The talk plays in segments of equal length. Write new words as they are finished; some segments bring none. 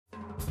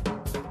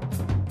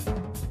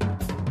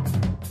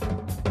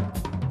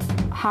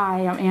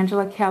Hi, I'm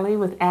Angela Kelly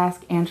with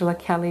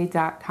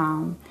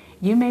AskAngelaKelly.com.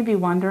 You may be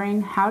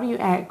wondering, how do you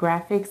add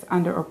graphics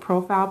under a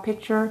profile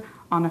picture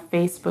on a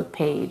Facebook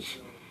page?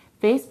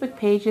 Facebook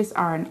pages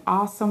are an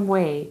awesome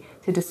way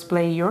to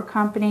display your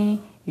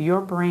company,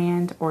 your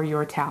brand, or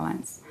your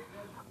talents.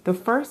 The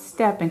first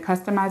step in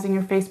customizing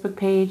your Facebook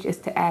page is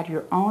to add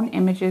your own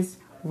images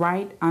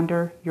right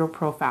under your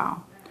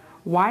profile.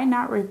 Why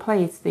not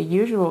replace the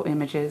usual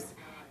images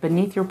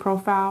beneath your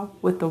profile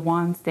with the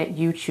ones that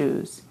you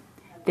choose?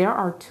 There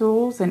are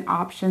tools and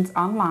options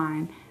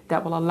online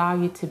that will allow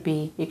you to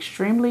be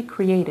extremely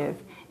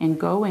creative and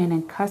go in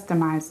and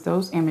customize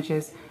those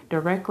images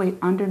directly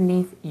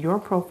underneath your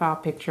profile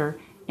picture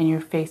in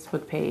your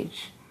Facebook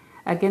page.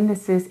 Again,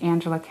 this is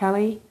Angela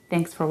Kelly.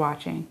 Thanks for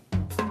watching.